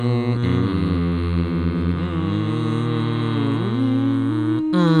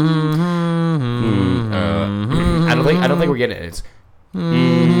don't think we're getting it. It's.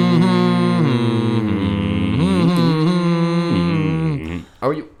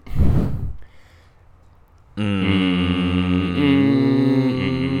 Are you? I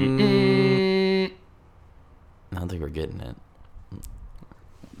don't think we're getting it.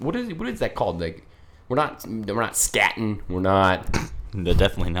 What is that called? Like, we're not scatting. We're not. No,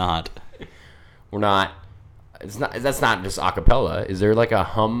 definitely not. We're not. It's not. That's not just a cappella. Is there like a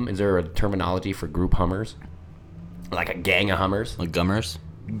hum? Is there a terminology for group hummers? Like a gang of hummers? Like gummers?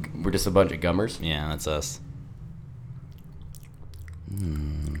 We're just a bunch of gummers. Yeah, that's us.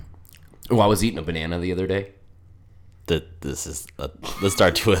 Oh, I was eating a banana the other day. This is the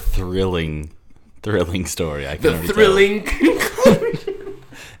start to a thrilling story. I can The already thrilling. tell.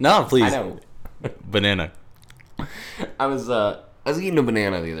 No, please. I know. Banana. I was eating a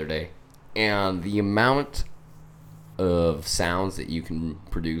banana the other day, and the amount of sounds that you can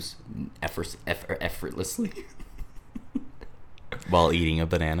produce effortlessly. While eating a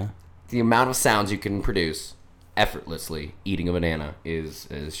banana? The amount of sounds you can produce effortlessly eating a banana is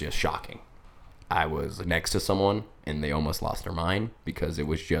just shocking. I was next to someone, and they almost lost their mind because it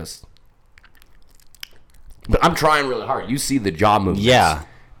was just... But I'm trying really hard. You see the jaw movements. Yeah.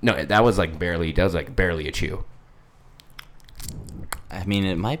 No, that was like barely a chew. I mean,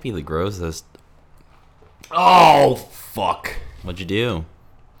 it might be the grossest. Oh, fuck. What'd you do?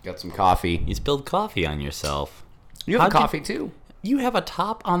 Got some coffee. You spilled coffee on yourself. You have coffee, too. You have a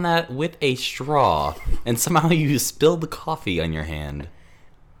top on that with a straw, and somehow you spilled the coffee on your hand.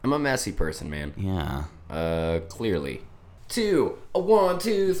 I'm a messy person, man. Yeah. Clearly. 2, 1,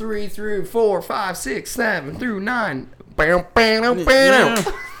 2, 3 through 4, 5, 6, 7 through 9. Bam, bam, bam,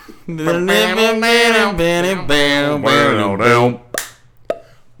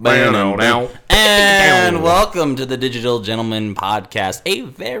 And welcome to the Digital Gentleman Podcast, a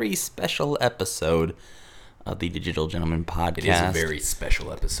very special episode of the Digital Gentleman Podcast. It is a very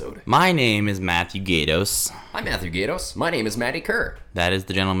special episode. My name is Matthew Gaydos. I'm Matthew Gaydos. My name is Matty Kerr. That is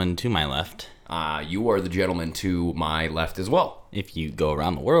the gentleman to my left. You are the gentleman to my left as well. If you go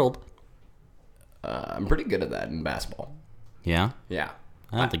around the world. I'm pretty good at that in basketball. Yeah? Yeah.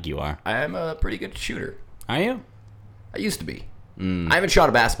 I don't think you are. I'm a pretty good shooter. Are you? I used to be. I haven't shot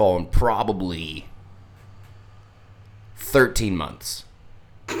a basketball in probably 13 months.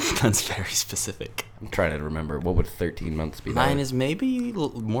 That's very specific. I'm trying to remember. What would 13 months be? Mine is maybe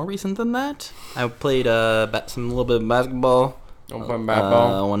more recent than that. I played a little bit of basketball.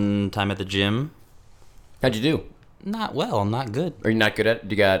 One time at the gym. How'd you do? Not well, not good. Are you not good at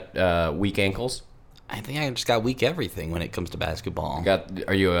it? You got weak ankles? I think I just got weak everything when it comes to basketball.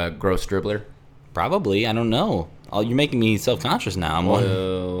 Are you a gross dribbler? Probably. I don't know. You're making me self-conscious now. I'm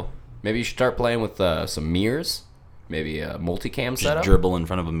wondering. Maybe you should start playing with some mirrors. Maybe a multicam Just setup. dribble in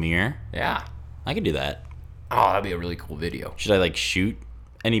front of a mirror. Yeah. I could do that. Oh, that'd be a really cool video. Should I shoot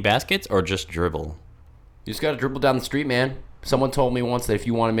any baskets or just dribble? You just gotta dribble down the street, man. Someone told me once that if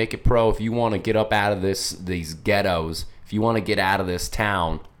you want to make it pro, if you want to get up out of these ghettos, if you want to get out of this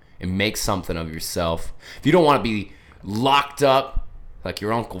town and make something of yourself, if you don't want to be locked up like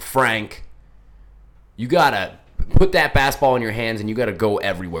your Uncle Frank, you gotta put that basketball in your hands and you gotta go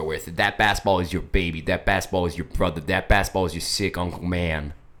everywhere with it. That basketball is your baby. That basketball is your brother. That basketball is your sick Uncle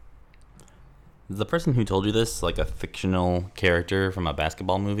Man. Is the person who told you this a fictional character from a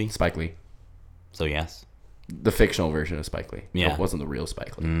basketball movie? Spike Lee. So yes. The fictional version of Spike Lee. Yeah. It wasn't the real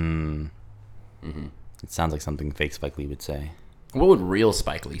Spike Lee. It sounds like something fake Spike Lee would say. What would real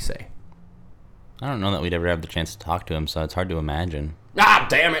Spike Lee say? I don't know that we'd ever have the chance to talk to him, so it's hard to imagine. Ah,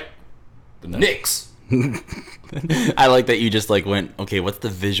 damn it. The Knicks. I like that you just went, okay, what's the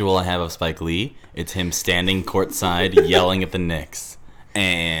visual I have of Spike Lee? It's him standing courtside yelling at the Knicks.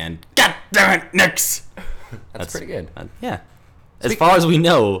 And, God damn it, Knicks! That's pretty good. Yeah. As far as we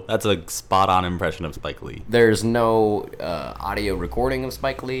know, that's a spot-on impression of Spike Lee. There's no audio recording of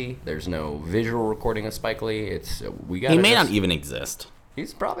Spike Lee. There's no visual recording of Spike Lee. He may not even exist.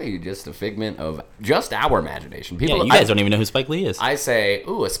 He's probably just a figment of just our imagination. You guys don't even know who Spike Lee is. I say,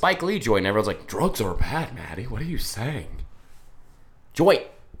 ooh, a Spike Lee joint, and everyone's like, drugs are bad, Matty. What are you saying? Joint.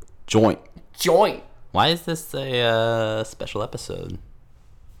 Why is this a special episode?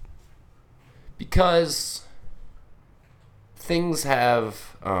 Because things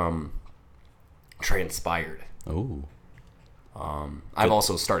have transpired. Oh. I've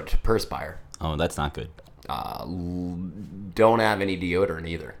also started to perspire. Oh, that's not good. Don't have any deodorant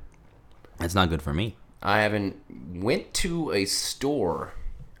either. That's not good for me. I haven't went to a store.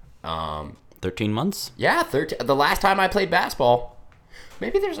 13 months? Yeah, 13. The last time I played basketball.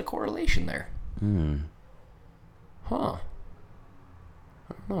 Maybe there's a correlation there. Huh.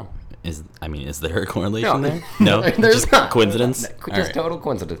 Oh. Is there a correlation No. there? No, There's just not. coincidence. Just All right. total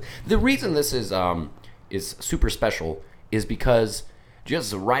coincidence. The reason this is super special is because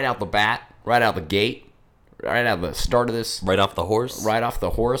just right out the bat, right out the gate, right out the start of this, Right off the horse. right off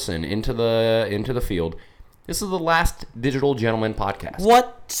the horse and into the field, this is the last Digital Gentleman podcast.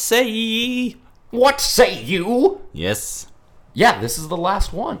 What say ye? What say you? Yes. Yeah, this is the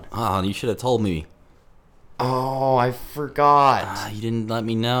last one. Oh, you should have told me. Oh, I forgot. You didn't let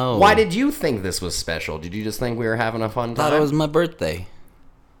me know. Why did you think this was special? Did you just think we were having a fun I time? thought it was my birthday.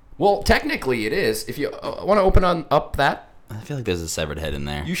 Well, technically it is. If you want to open up that, I feel like there's a severed head in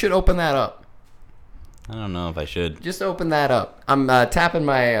there. you should open that up. I don't know if I should. Just open that up. I'm tapping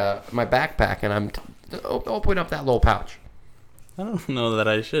my my backpack and I'm opening up that little pouch. I don't know that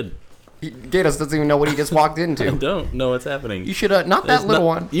I should. Gaydos doesn't even know what he just walked I into. don't know what's happening. You should not that little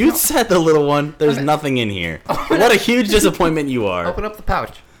one. You No. said the little one. There's nothing in here. What a huge disappointment you are. Open up the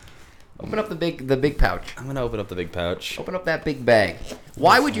pouch. Open up the big pouch. I'm gonna open up the big pouch. Open up that big bag.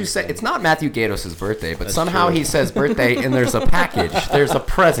 Why would you say it's not Matthew Gaydos' birthday, but That's somehow true. he says birthday and there's a package. There's a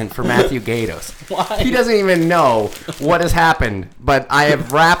present for Matthew Gaydos. Why? He doesn't even know what has happened, but I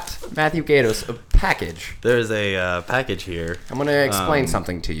have wrapped Matthew Gaydos a package. There's a package here. I'm going to explain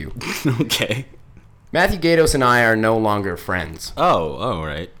something to you. Okay. Matthew Gaydos and I are no longer friends. Oh,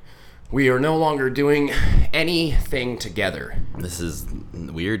 right. We are no longer doing anything together. This is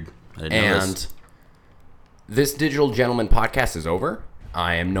weird. I didn't know And this. this Digital Gentleman podcast is over.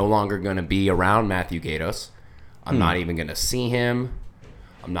 I am no longer going to be around Matthew Gaydos. I'm not even going to see him.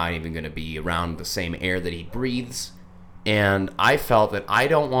 I'm not even going to be around the same air that he breathes. And I felt that I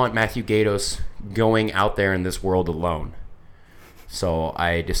don't want Matthew Gaydos going out there in this world alone. So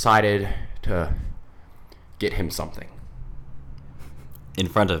I decided to get him something. In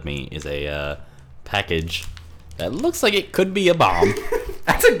front of me is a package that looks like it could be a bomb.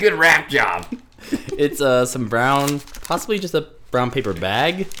 That's a good rap job. It's some brown, possibly just a brown paper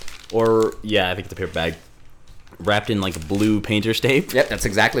bag, or yeah, I think it's a paper bag wrapped in like blue painter's tape. Yep, that's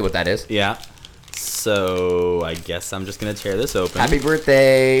exactly what that is. Yeah. So I guess I'm just gonna tear this open. Happy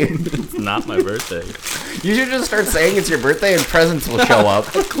birthday. It's not my birthday. You should just start saying it's your birthday and presents will show up.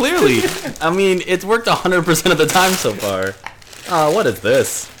 Clearly, I mean it's worked 100% of the time so far. What is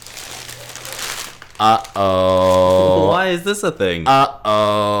this? Uh-oh. Why is this a thing?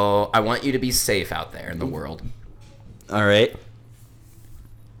 Uh-oh. I want you to be safe out there in the world. All right.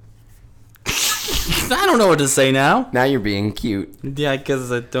 I don't know what to say now. Now you're being cute. Yeah,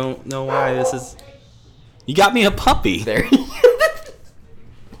 because I don't know why this is. You got me a puppy. There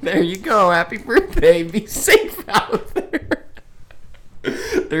There you go. Happy birthday. Be safe out there.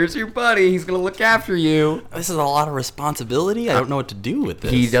 There's your buddy. He's going to look after you. This is a lot of responsibility. I don't know what to do with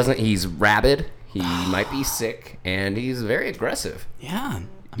this. He's rabid. He might be sick, and he's very aggressive. Yeah,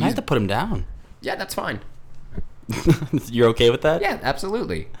 I might have to put him down. Yeah, that's fine. You're okay with that? Yeah,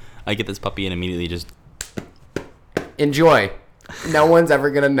 absolutely. I get this puppy and immediately just. Enjoy. No one's ever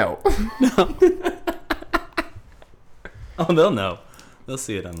going to know. Oh, they'll know. They'll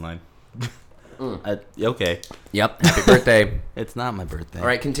see it online. Okay. Yep. Happy birthday. It's not my birthday. All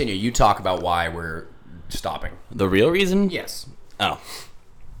right, continue. You talk about why we're stopping. The real reason? Yes. Oh.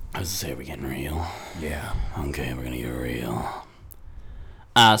 I was to say we're getting real. Yeah. Okay, we're gonna get real.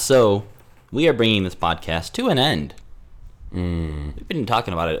 So we are bringing this podcast to an end. We've been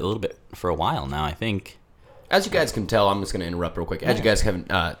talking about it a little bit for a while now, I think. As you guys can tell, I'm just going to interrupt real quick. As you guys can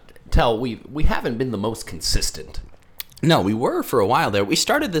tell, we haven't been the most consistent. No, we were for a while there. We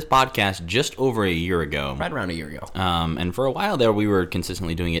started this podcast just over a year ago. Right around a year ago. And for a while there, we were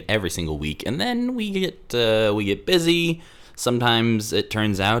consistently doing it every single week. And then we get busy. Sometimes it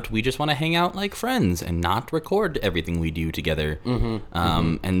turns out we just want to hang out like friends and not record everything we do together.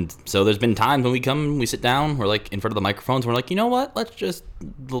 And so there's been times when we sit down, we're like in front of the microphones, we're like, you know what?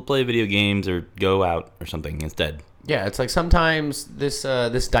 We'll play video games or go out or something instead. Yeah, it's like sometimes this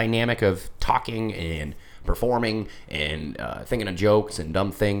dynamic of talking and performing and thinking of jokes and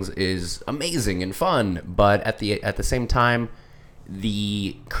dumb things is amazing and fun, but at the same time,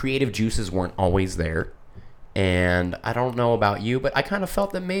 the creative juices weren't always there. And I don't know about you, but I kind of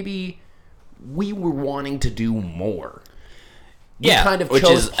felt that maybe we were wanting to do more. We kind of which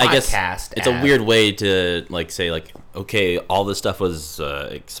chose is, I guess, podcast it's a weird way to like say like, okay, all this stuff was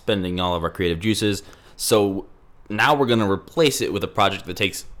expending all of our creative juices, so now we're gonna replace it with a project that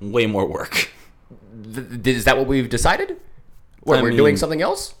takes way more work. Is that what we've decided? We're doing something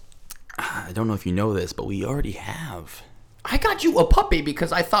else? I don't know if you know this, but we already have. I got you a puppy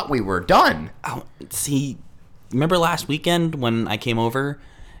because I thought we were done. Oh, see, remember last weekend when I came over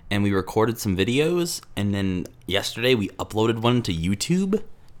and we recorded some videos, and then yesterday we uploaded one to YouTube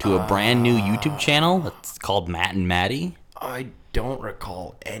to a brand new YouTube channel that's called Matt and Matty? I don't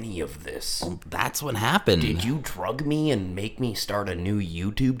recall any of this. Well, that's what happened. Did you drug me and make me start a new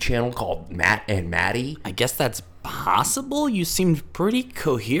YouTube channel called Matt and Matty? I guess that's possible. You seemed pretty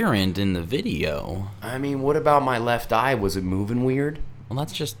coherent in the video. I mean, what about my left eye? Was it moving weird? Well,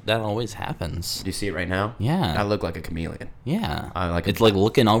 that always happens. Do you see it right now? Yeah. I look like a chameleon. Yeah. Like it's like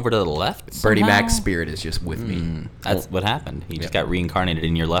looking over to the left. Bertie somehow? Mac's spirit is just with me. That's what happened. He just got reincarnated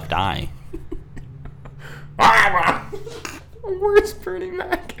in your left eye. Where's Bertie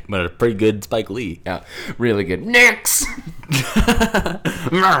Mac? But a pretty good Spike Lee. Yeah, really good. Next!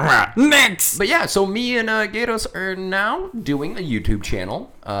 Next! But yeah, so me and Gaydos are now doing a YouTube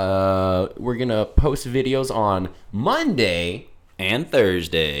channel. We're going to post videos on Monday And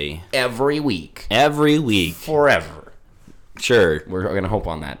Thursday. every week. Every week. Forever. Sure. We're going to hope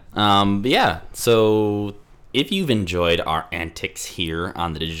on that. But yeah, so if you've enjoyed our antics here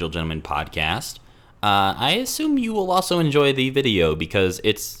on the Digital Gentleman podcast, I assume you will also enjoy the video because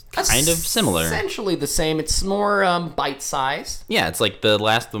it's kind of similar. Essentially the same. It's more bite-sized. Yeah, it's like the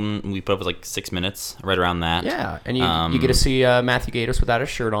last one we put up was like 6 minutes, right around that. Yeah, and you get to see Matthew Gaydos without his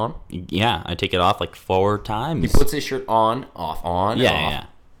shirt on. Yeah, I take it off like 4 times. He puts his shirt on, off, on, yeah, off. yeah.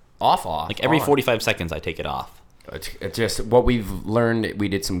 Off. Like every on. 45 seconds I take it off. It's just what we've learned. We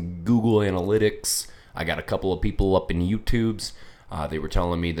did some Google Analytics. I got a couple of people up in YouTubes. They were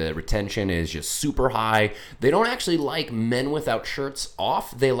telling me the retention is just super high. They don't actually like men without shirts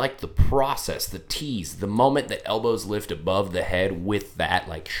off. They like the process, the tease, the moment the elbows lift above the head with that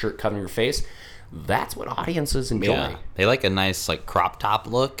like shirt covering your face. That's what audiences enjoy. Yeah. They like a nice like crop top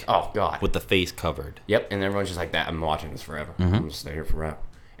look. Oh, God. With the face covered. Yep, and everyone's just like that. I'm watching this forever. I'm going to stay here forever.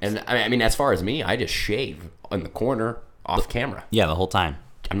 And I mean, as far as me, I just shave in the corner off camera. Yeah, the whole time.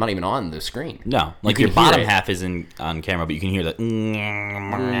 I'm not even on the screen. No, like can your bottom hear it. half is on camera, but you can hear that.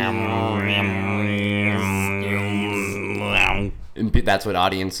 And that's what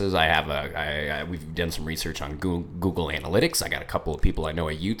audiences. I have we've done some research on Google Analytics. I got a couple of people I know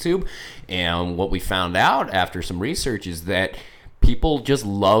at YouTube, and what we found out after some research is that people just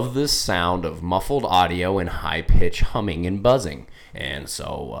love the sound of muffled audio and high pitch humming and buzzing. And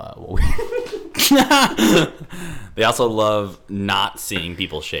so They also love not seeing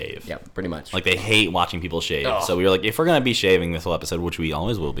people shave. yeah, pretty much. Like they hate watching people shave. Oh. So we were like, if we're gonna be shaving this whole episode, which we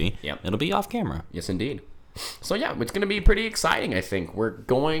always will be, Yep. it'll be off camera. Yes, indeed. So yeah, it's going to be pretty exciting, I think. We're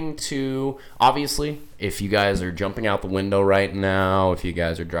going to, obviously, if you guys are jumping out the window right now, if you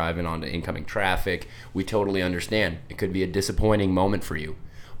guys are driving onto incoming traffic, we totally understand. It could be a disappointing moment for you.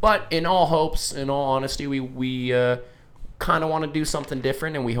 But in all hopes, in all honesty, we kind of want to do something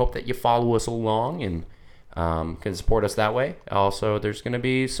different, and we hope that you follow us along and can support us that way. Also, there's going to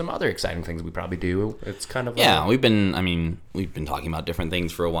be some other exciting things we probably do. It's kind of Yeah, we've been talking about different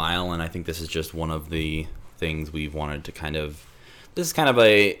things for a while, and I think this is just one of the things we've wanted to this is kind of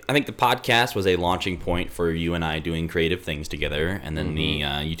I think the podcast was a launching point for you and I doing creative things together, and then the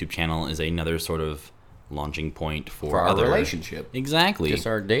YouTube channel is another sort of launching point for our other relationship. Exactly. Just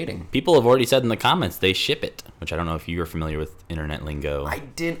our dating. People have already said in the comments they ship it, which I don't know if you're familiar with internet lingo. I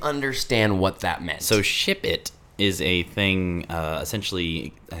didn't understand what that meant. So ship it is a thing,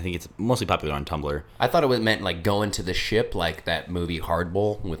 essentially, I think it's mostly popular on Tumblr. I thought it meant like going to the ship, like that movie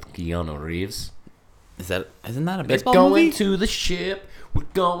Hardball with Keanu Reeves. Isn't that a They're baseball going movie? to the ship. We're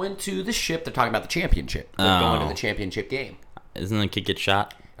going to the ship. They're talking about the championship. They're going to the championship game. Isn't the kid get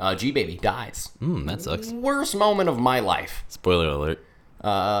shot? G-Baby dies. That sucks. Worst moment of my life. Spoiler alert.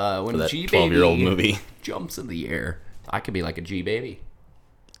 When that G-Baby 12-year-old movie jumps in the air. I could be like a G-Baby.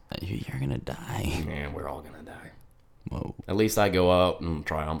 You're gonna die. Man, we're all gonna die. Whoa. At least I go out in a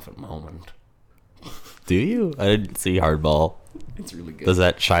triumphant moment. Do you? I didn't see Hardball. It's really good. Does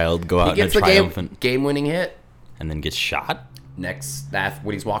that child go out He in a gets the triumphant game-winning hit. and then gets shot? That's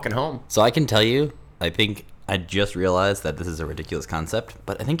when he's walking home. So I can tell you, I think I just realized that this is a ridiculous concept,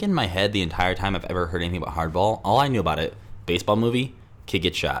 but I think in my head the entire time I've ever heard anything about Hardball, all I knew about it, baseball movie, kid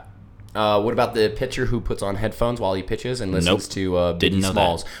gets shot. What about the pitcher who puts on headphones while he pitches and listens to Didn't Biggie know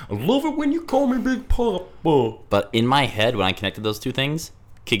Smalls? I love it when you call me Big Papa. But in my head, when I connected those two things,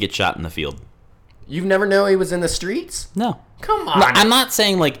 kid gets shot in the field. You've never known he was in the streets? No. Come on. No, I'm not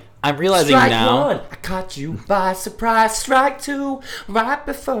saying, like, I'm realizing Strike now. one, I caught you by surprise. Strike two, right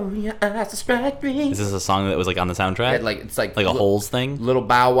before your eyes to strike three. Is this a song that was, like, on the soundtrack? It's like a Holes thing? Little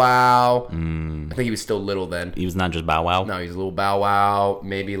Bow Wow. I think he was still little then. He was not just Bow Wow? No, he's a Little Bow Wow.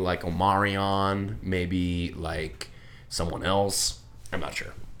 Maybe like Omarion. Maybe like someone else. I'm not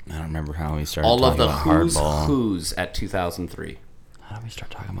sure. I don't remember how we started All of talking the about Hardball. who's at 2003. How did we start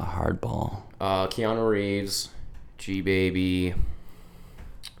talking about Hardball? Keanu Reeves, G-Baby.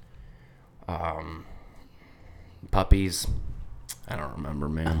 Puppies. I don't remember,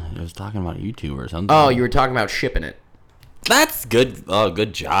 man. I was talking about YouTube or something. Oh, you were talking about shipping it. That's good. Oh,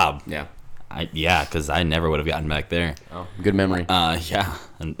 good job. Yeah. Because I never would have gotten back there. Oh, good memory. Yeah,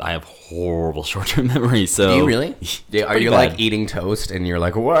 and I have horrible short-term memory. So do you really? Are you bad. like eating toast and you're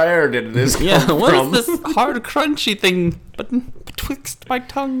like, where did this come Yeah, what from? is this hard, crunchy thing betwixt my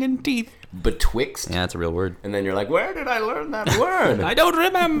tongue and teeth? Betwixt? Yeah, that's a real word. And then you're like, where did I learn that word? I don't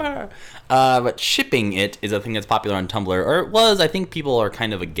remember. But shipping it is a thing that's popular on Tumblr, or it was. I think people are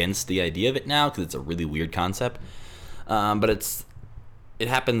kind of against the idea of it now because it's a really weird concept. But it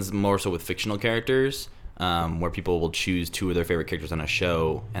happens more so with fictional characters, where people will choose two of their favorite characters on a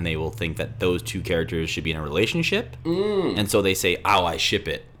show, and they will think that those two characters should be in a relationship, and so they say, "Oh, I ship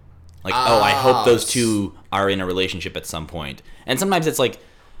it." Like, "Oh, I hope those two are in a relationship at some point." And sometimes it's like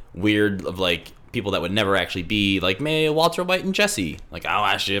weird of like people that would never actually be, like May, Walter White, and Jesse. Like, "Oh,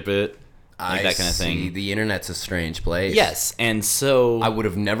 I ship it." Like that kind of thing. The internet's a strange place. Yes, and so I would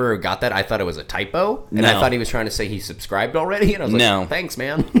have never got that. I thought it was a typo, and No. I thought he was trying to say he subscribed already, and I was like, No. thanks,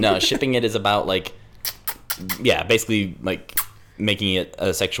 man. No, shipping it is about like, yeah, basically like making it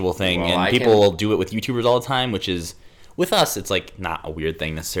a sexual thing, Well, and I people can- will do it with YouTubers all the time, which is with us, it's like not a weird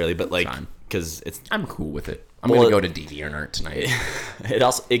thing necessarily, but like Fine. because it's I'm cool with it. I'm Well, going to go to DeviantArt tonight.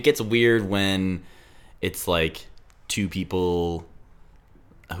 it gets weird when it's like two people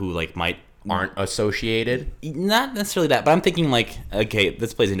who like might Aren't associated. not necessarily that, but I'm thinking like, okay,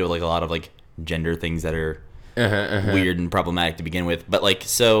 this plays into like a lot of like gender things that are weird and problematic to begin with. But like,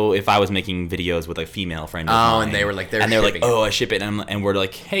 so if I was making videos with a female friend of mine, and they were like, they're like, shipping it. oh, I ship it, and we're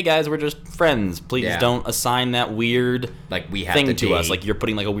like, hey guys, we're just friends. Please Yeah. don't assign that weird Like, we have thing to to us. date. Like, you're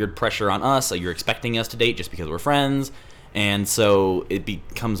putting like a weird pressure on us. Like, you're expecting us to date just because we're friends, and so it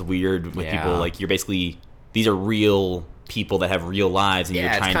becomes weird with Yeah. people. Like, you're basically, these are real people that have real lives, and Yeah,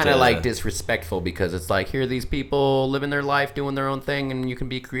 you're it's trying kind to of like disrespectful because it's like, here are these people living their life, doing their own thing, and you can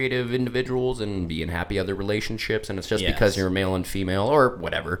be creative individuals and be in happy other relationships, and it's just Yes. because you're male and female or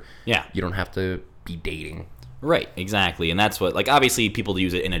whatever. Yeah. You don't have to be dating. Right, exactly, and that's what, like, obviously people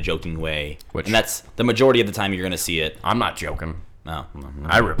use it in a joking way, Which- and that's the majority of the time you're going to see it. I'm not joking. Oh,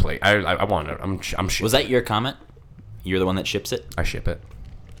 I replay. I want it. I'm shipping. was that your comment? You're the one that ships it? I ship it.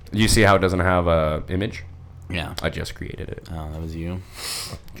 You see how it doesn't have a image? Yeah. I just created it. Oh, that was you.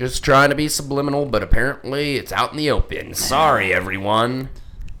 Just trying to be subliminal, but apparently it's out in the open. Sorry, everyone.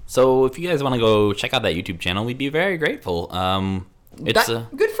 So if you guys want to go check out that YouTube channel, we'd be very grateful. It's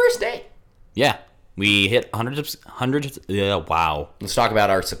Good first day. yeah, we hit hundreds. Yeah, wow. Let's talk about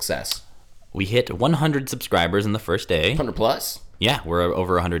our success. We hit 100 subscribers in the first day. 100 plus. Yeah, we're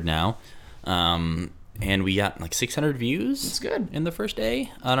over 100 now. And we got like 600 views. That's good. In the first day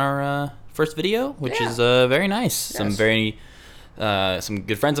on our first video, which Yeah. is very nice. Some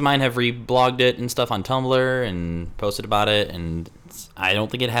good friends of mine have reblogged it and stuff on Tumblr and posted about it, and I don't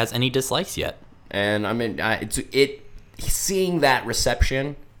think it has any dislikes yet. And I mean, seeing that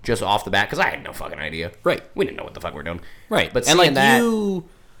reception just off the bat, because I had no fucking idea. Right. We didn't know what the fuck we're doing. Right. But and like seeing that, you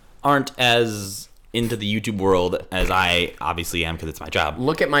aren't as into the YouTube world as I obviously am because it's my job.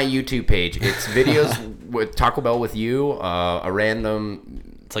 look at my YouTube page. It's videos with Taco Bell with you, a random.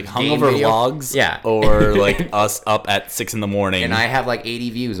 It's like game hungover video. vlogs, Yeah. or like us up at 6 a.m. And I have like 80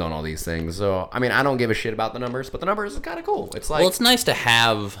 views on all these things. So, I mean, I don't give a shit about the numbers, but the numbers are kind of cool. It's like, well, it's nice to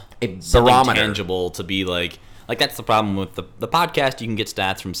have a something barometer. tangible to be like that's the problem with the podcast. You can get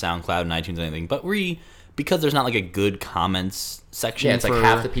stats from SoundCloud and iTunes and anything, but because there's not like a good comments section. Yeah, it's like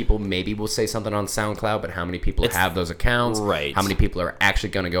half the people maybe will say something on SoundCloud, but how many people have those accounts? Right. How many people are actually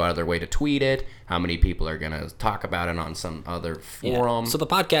going to go out of their way to tweet it? How many people are going to talk about it on some other forum? So the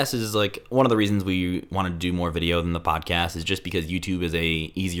podcast is like one of the reasons we want to do more video than the podcast is just because YouTube is a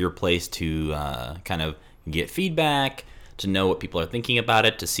easier place to kind of get feedback, to know what people are thinking about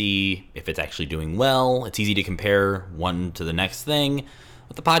it, to see if it's actually doing well. It's easy to compare one to the next thing.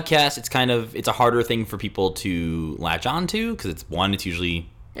 With the podcast, it's a harder thing for people to latch onto because it's usually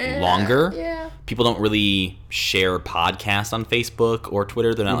longer. Yeah. People don't really share podcasts on Facebook or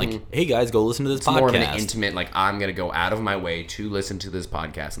Twitter. They're not like, hey guys, go listen to this It's podcast. more of an intimate, like, I'm going to go out of my way to listen to this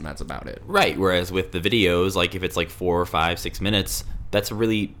podcast, and that's about it. Right. Whereas with the videos, like if it's like 4 or 5, 6 minutes, that's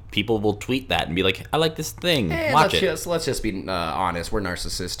really, people will tweet that and be like, I like this thing. Watch it. Let's just be honest. We're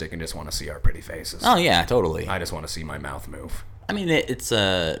narcissistic and just want to see our pretty faces. Oh yeah, totally. I just want to see my mouth move. I mean, it's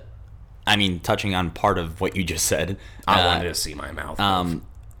touching on part of what you just said. I wanted to see my mouth move.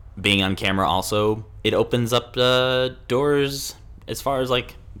 Being on camera also, it opens up doors as far as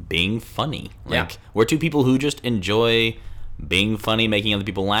like being funny. Like we're two people who just enjoy being funny, making other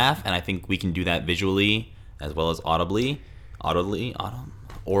people laugh, and I think we can do that visually as well as audibly.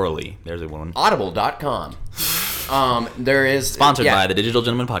 orally. There's a one. Audible.com. There is Sponsored by the Digital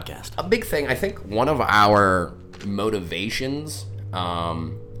Gentleman Podcast. A big thing. I think one of our motivations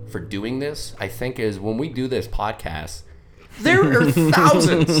for doing this, I think, is when we do this podcast, there are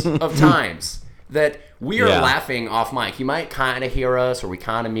thousands of times that we are laughing off mic. You might kind of hear us or we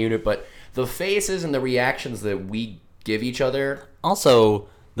kind of mute it, but the faces and the reactions that we give each other. Also,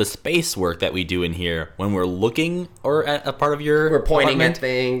 the space work that we do in here when we're looking or at a part of your We're pointing at apartment,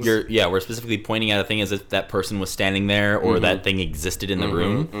 things. we're specifically pointing at a thing as if that person was standing there or that thing existed in the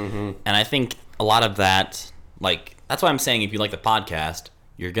room. And I think a lot of that, like, that's why I'm saying if you like the podcast,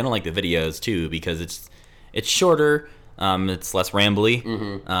 you're going to like the videos too, because it's shorter. It's less rambly,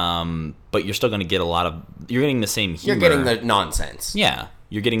 but you're still going to get you're getting the same humor. You're getting the nonsense. Yeah,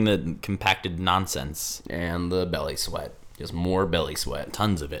 you're getting the compacted nonsense. And the belly sweat. Just more belly sweat.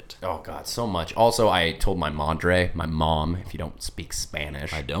 Tons of it. Oh, God, so much. Also, I told my mom, if you don't speak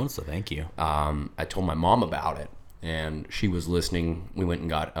Spanish. I don't, so thank you. I told my mom about it, and she was listening. We went and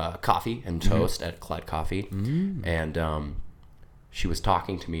got coffee and toast at Clyde Coffee, and she was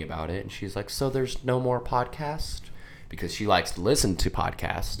talking to me about it, and she's like, so there's no more podcast? Because she likes to listen to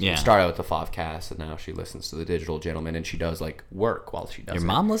podcasts. Yeah. Started with the Fovcast, and now she listens to the Digital Gentleman, and she does like work while she does Your it.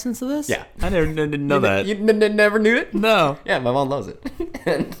 mom listens to this? Yeah. I didn't know that. You never knew it? No. Yeah, my mom loves it.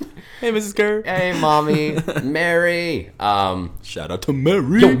 And, Hey, Mrs. Kerr. hey, mommy, Mary. Shout out to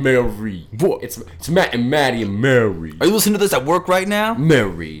Mary. Yo, Mary. What? It's Matt and Matty and Mary. Are you listening to this at work right now?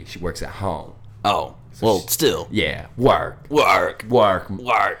 Mary. She works at home. Oh, well, still. Yeah, work.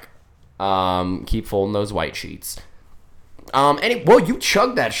 Keep folding those white sheets. Well, you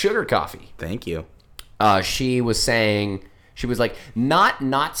chugged that sugar coffee. Thank you. She was saying, she was like,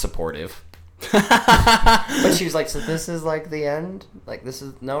 not supportive. But she was like, so this is like the end? Like, this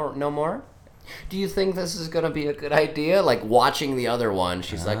is no more? Do you think this is going to be a good idea? Like, watching the other one,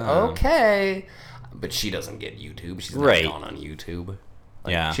 she's like, okay. But she doesn't get YouTube. She's not gone on YouTube.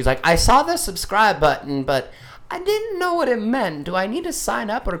 Like, Yeah. She's like, I saw the subscribe button, but I didn't know what it meant. Do I need to sign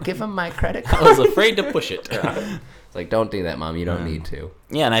up or give him my credit card? I was afraid to push it. It's like, don't do that, Mom. You don't need to.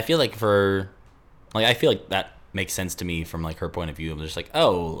 Yeah, and I feel like I feel like that makes sense to me from like her point of view. I'm just like,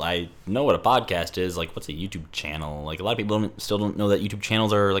 oh, I know what a podcast is. Like, what's a YouTube channel? Like, a lot of people still don't know that YouTube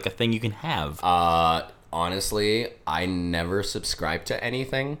channels are like a thing you can have. Honestly, I never subscribed to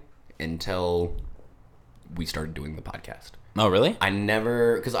anything until we started doing the podcast. Oh, really? I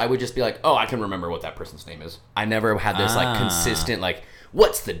never, because I would just be like, oh, I can remember what that person's name is. I never had this like consistent, like,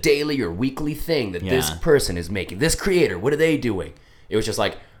 what's the daily or weekly thing that this person is making? This creator, what are they doing? It was just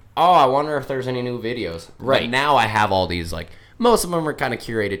like, oh, I wonder if there's any new videos. Right. But now I have all these, like, most of them are kind of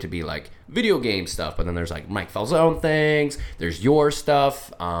curated to be like video game stuff, but then there's like Mike Falzone things, there's your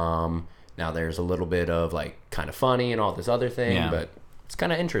stuff. Now there's a little bit of like kind of funny and all this other thing, but it's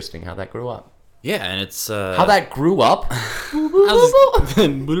kind of interesting how that grew up. Yeah, and it's how that grew up.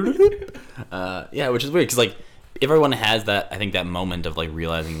 Yeah, which is weird because like everyone has that. I think that moment of like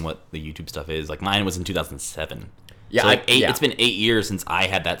realizing what the YouTube stuff is. Like mine was in 2007. Yeah, so, like, it's been 8 years since I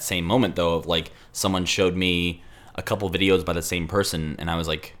had that same moment though of like someone showed me a couple videos by the same person, and I was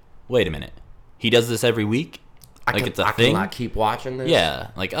like, wait a minute, he does this every week. Like it's a thing. I cannot keep watching this.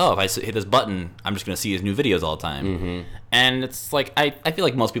 Yeah, like, oh, if I hit this button, I'm just going to see his new videos all the time. And it's like, I feel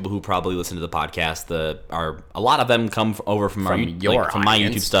like most people who probably listen to the podcast, a lot of them come over from my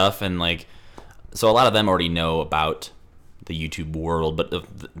YouTube stuff. And like, so a lot of them already know about the YouTube world. But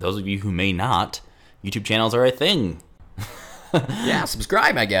those of you who may not, YouTube channels are a thing. Yeah,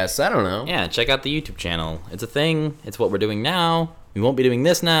 subscribe, I guess. I don't know. Yeah, check out the YouTube channel. It's a thing. It's what we're doing now. We won't be doing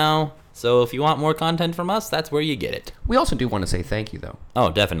this now. So if you want more content from us, that's where you get it. We also do want to say thank you, though. Oh,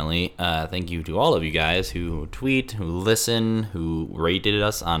 definitely. Thank you to all of you guys who tweet, who listen, who rated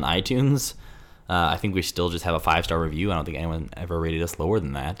us on iTunes. I think we still just have a 5-star review. I don't think anyone ever rated us lower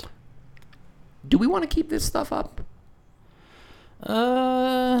than that. Do we want to keep this stuff up?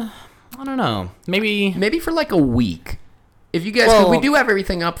 I don't know. Maybe for like a week. If you guys, because we do have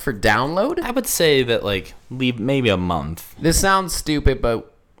everything up for download. I would say that like leave maybe a month. This sounds stupid,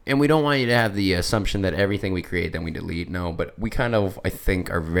 and we don't want you to have the assumption that everything we create then we delete. No, but we kind of, I think,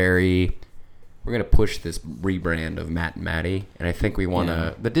 we're going to push this rebrand of Matt and Matty, and I think we want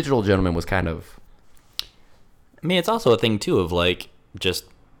to, the Digital Gentleman was kind of. I mean, it's also a thing too of like just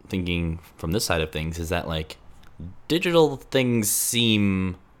thinking from this side of things is that like digital things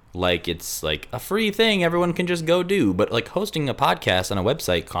seem like it's like a free thing everyone can just go do, but like hosting a podcast on a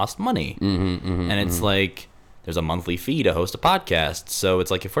website costs money. And it's like there's a monthly fee to host a podcast. So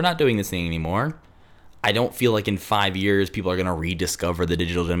it's like if we're not doing this thing anymore, I don't feel like in 5 years people are gonna rediscover the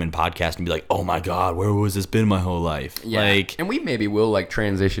Digital Gentleman podcast and be like, oh my god, where was this been my whole life? Yeah. Like, And we maybe will like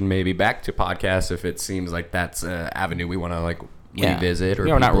transition maybe back to podcasts if it seems like that's an avenue we want to like revisit. Or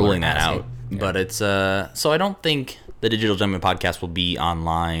we're not people are ruling that asking. out, but it's so I don't think the Digital Gentleman podcast will be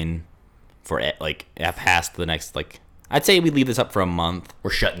online for like past the next like. I'd say we leave this up for a month. We're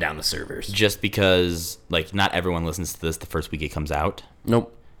shutting down the servers. Just because like not everyone listens to this the first week it comes out.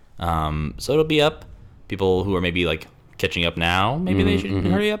 Nope. So it'll be up. People who are maybe like catching up now, maybe they should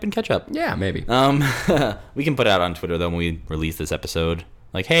hurry up and catch up. Yeah, maybe. We can put it out on Twitter though when we release this episode.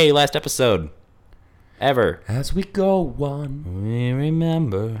 Like, hey, last episode ever. As we go on, We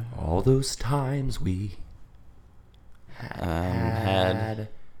remember all those times we had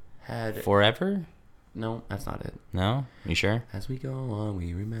forever. No, that's not it. No, you sure? As we go on,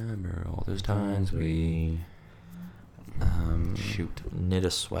 we remember all those times we shoot. Knit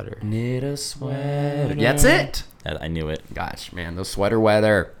a sweater. Knit a sweater. That's it. I knew it. Gosh, man, those sweater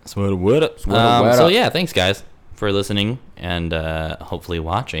weather. Sweater weather. Sweater So weather. yeah, thanks guys for listening and hopefully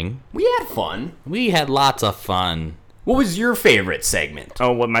watching. We had fun. We had lots of fun. What was your favorite segment?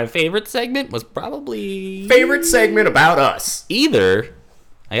 Oh, what my favorite segment was probably Favorite segment about us? either.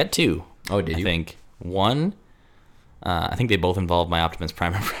 I got two. Oh, did you? I think one. I think they both involved my Optimus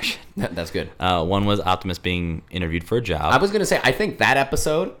Prime impression. That's good. One was Optimus being interviewed for a job. I was gonna say, I think that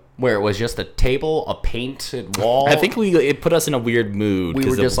episode where it was just a table, a painted wall. I think it put us in a weird mood. we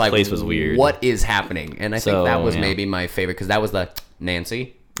were the just like, place was weird. What is happening? And I think So, that was yeah. maybe my favorite because that was the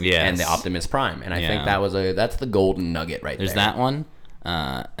Nancy Yes. and the Optimus Prime, and I think Yeah. that's the golden nugget right There's there. that one,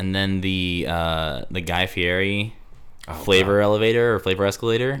 and then the Guy Fieri flavor elevator or flavor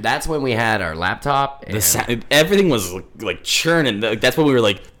escalator. That's when we had our laptop. And Everything was like churning. That's when we were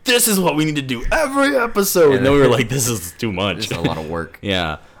like, this is what we need to do every episode. And then we were like, this is too much. It's a lot of work.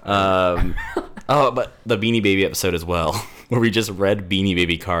 Yeah. But the Beanie Baby episode as well, where we just read Beanie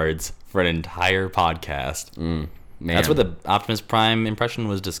Baby cards for an entire podcast. Man. That's where the Optimus Prime impression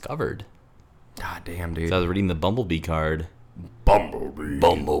was discovered. God damn, dude. So I was reading the Bumblebee card.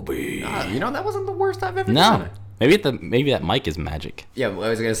 Bumblebee. You know, that wasn't the worst I've ever No. done. Maybe that mic is magic. Yeah, I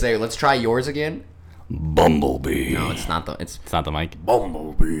was gonna say, let's try yours again. Bumblebee. No, it's not the. It's It's not the mic.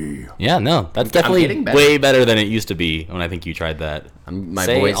 Bumblebee. Yeah, no. That's getting definitely better. way better than it used to be when I think you tried that. My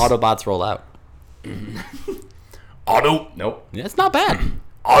Say voice. Autobots roll out. Nope. Yeah, it's not bad.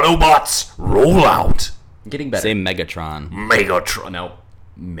 Autobots roll out. Getting better. Say Megatron. Megatron. No.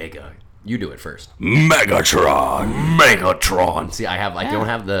 Mega. You do it first. Megatron. Megatron. See, I don't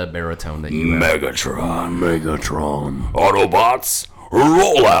have the baritone that you have. Megatron. Megatron. Autobots,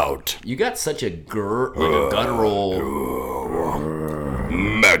 roll out. You got such a guttural.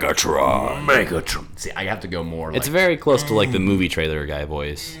 Megatron. Megatron. See, I have to go more. It's like, very close to like the movie trailer guy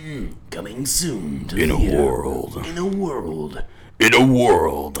voice. coming soon. To In a theater. world. In a world. In a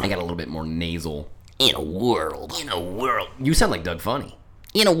world. I got a little bit more nasal. In a world. In a world. You sound like Doug Funny.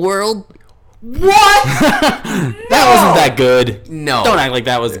 In a world. What? That wasn't that good. No. Don't act like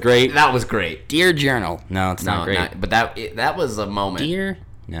that was great. That was great. Dear Journal. No, it's No, not great. but that was a moment. Dear.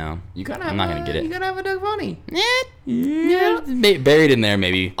 No. You gotta have I'm not gonna get it. You gotta have a Doug Funny. Yeah. Buried in there,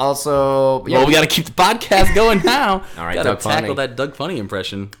 maybe. Also, Well, we got to keep the podcast going now. All right, gotta Doug tackle Funny. that Doug Funny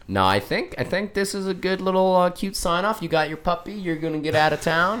impression. No, I think this is a good little cute sign off. You got your puppy. You're gonna get out of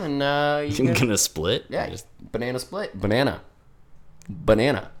town, and I'm gonna split. yeah, Just, banana split. Banana.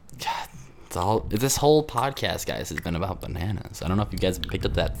 God, it's all. This whole podcast, guys, has been about bananas. I don't know if you guys picked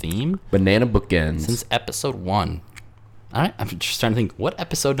up that theme Banana bookends. since episode 1. All right, I'm just trying to think. What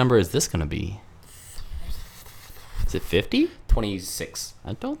episode number is this gonna be? Is it 50? 26.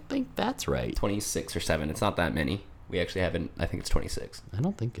 I don't think that's right. 26 or 7. It's not that many. We actually haven't. I think it's 26. I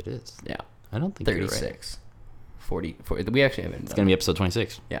don't think it is. Yeah. I don't think you're right. 36. 40. We actually haven't. It's gonna be episode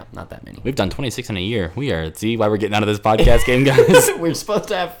 26. Yeah, not that many. We've done 26 in a year. We are. See why we're getting out of this podcast game, guys? We're supposed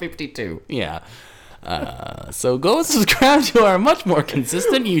to have 52. Yeah. So go subscribe to our much more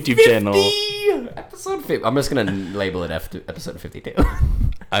consistent YouTube channel. Episode 50. I'm just gonna label it episode 52.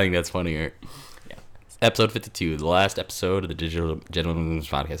 I think that's funnier. Yeah. Episode 52, the last episode of the Digital Gentleman's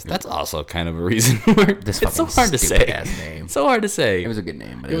Podcast. That's also kind of a reason where This it's so fucking hard to say. stupid-ass name. So hard to say. It was a good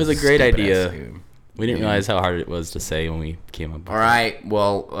name. But It was a great idea. stupid-ass name. We didn't realize how hard it was to say when we came up with All right.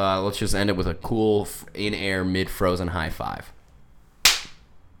 Well, let's just end it with a cool in-air mid-frozen high five.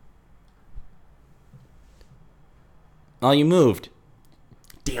 Oh, you moved.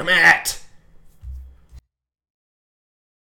 Damn it!